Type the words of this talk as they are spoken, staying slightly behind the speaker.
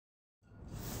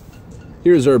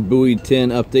Here's our Buoy 10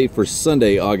 update for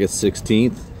Sunday, August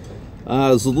 16th. It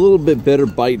was a little bit better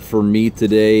bite for me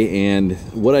today, and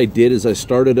what I did is I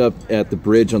started up at the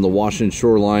bridge on the Washington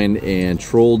shoreline and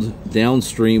trolled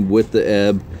downstream with the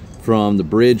ebb from the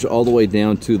bridge all the way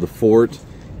down to the fort,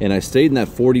 and I stayed in that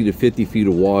 40 to 50 feet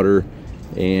of water,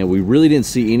 and we really didn't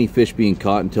see any fish being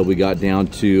caught until we got down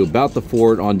to about the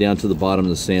fort on down to the bottom of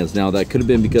the sands. Now that could have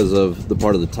been because of the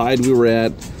part of the tide we were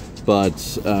at, but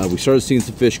we started seeing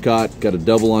some fish caught, got a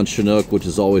double on Chinook, which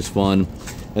is always fun.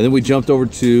 And then we jumped over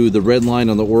to the red line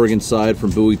on the Oregon side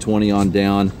from Buoy 20 on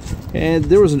down, and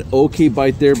there was an okay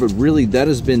bite there, but really that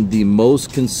has been the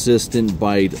most consistent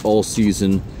bite all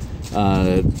season,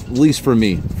 at least for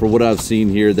me. For what I've seen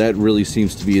here, that really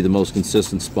seems to be the most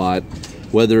consistent spot.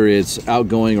 Whether it's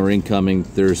outgoing or incoming,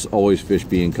 there's always fish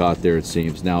being caught there, it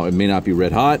seems. Now, it may not be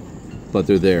red hot, but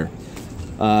they're there.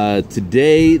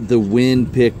 Today, the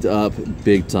wind picked up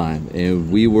big time,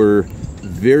 and we were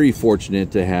very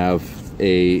fortunate to have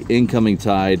a incoming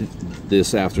tide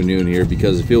this afternoon here,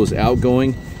 because if it was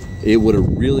outgoing, it would have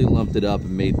really lumped it up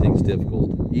and made things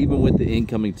difficult. Even with the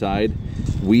incoming tide,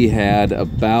 we had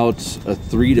about a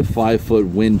 3 to 5 foot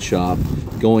wind chop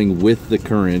going with the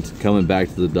current coming back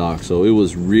to the dock, so it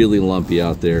was really lumpy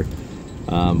out there.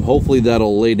 Hopefully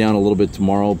that'll lay down a little bit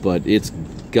tomorrow, but it's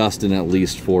gusting at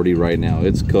least 40 right now.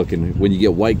 It's cooking. When you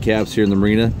get white caps here in the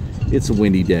marina, it's a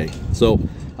windy day. So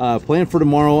plan for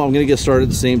tomorrow, I'm gonna get started at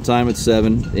the same time at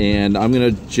 7, and I'm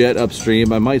gonna jet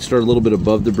upstream. I might start a little bit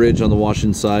above the bridge on the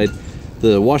Washington side.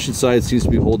 The Washington side seems to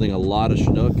be holding a lot of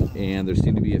Chinook, and there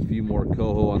seem to be a few more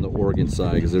coho on the Oregon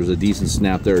side because there's a decent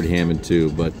snap there at Hammond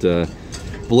too. But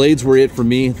blades were it for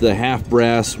me. The half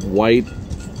brass white,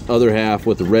 other half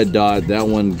with the red dot, that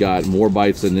one got more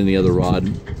bites than any other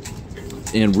rod,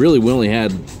 and really we only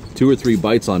had 2 or 3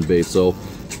 bites on bait. So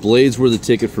blades were the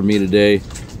ticket for me today,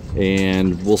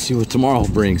 and we'll see what tomorrow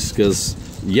brings, because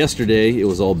yesterday it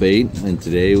was all bait and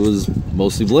today it was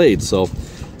mostly blades. So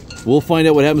we'll find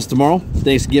out what happens tomorrow.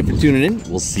 Thanks again for tuning in.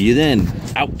 We'll see you then.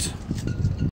 Out.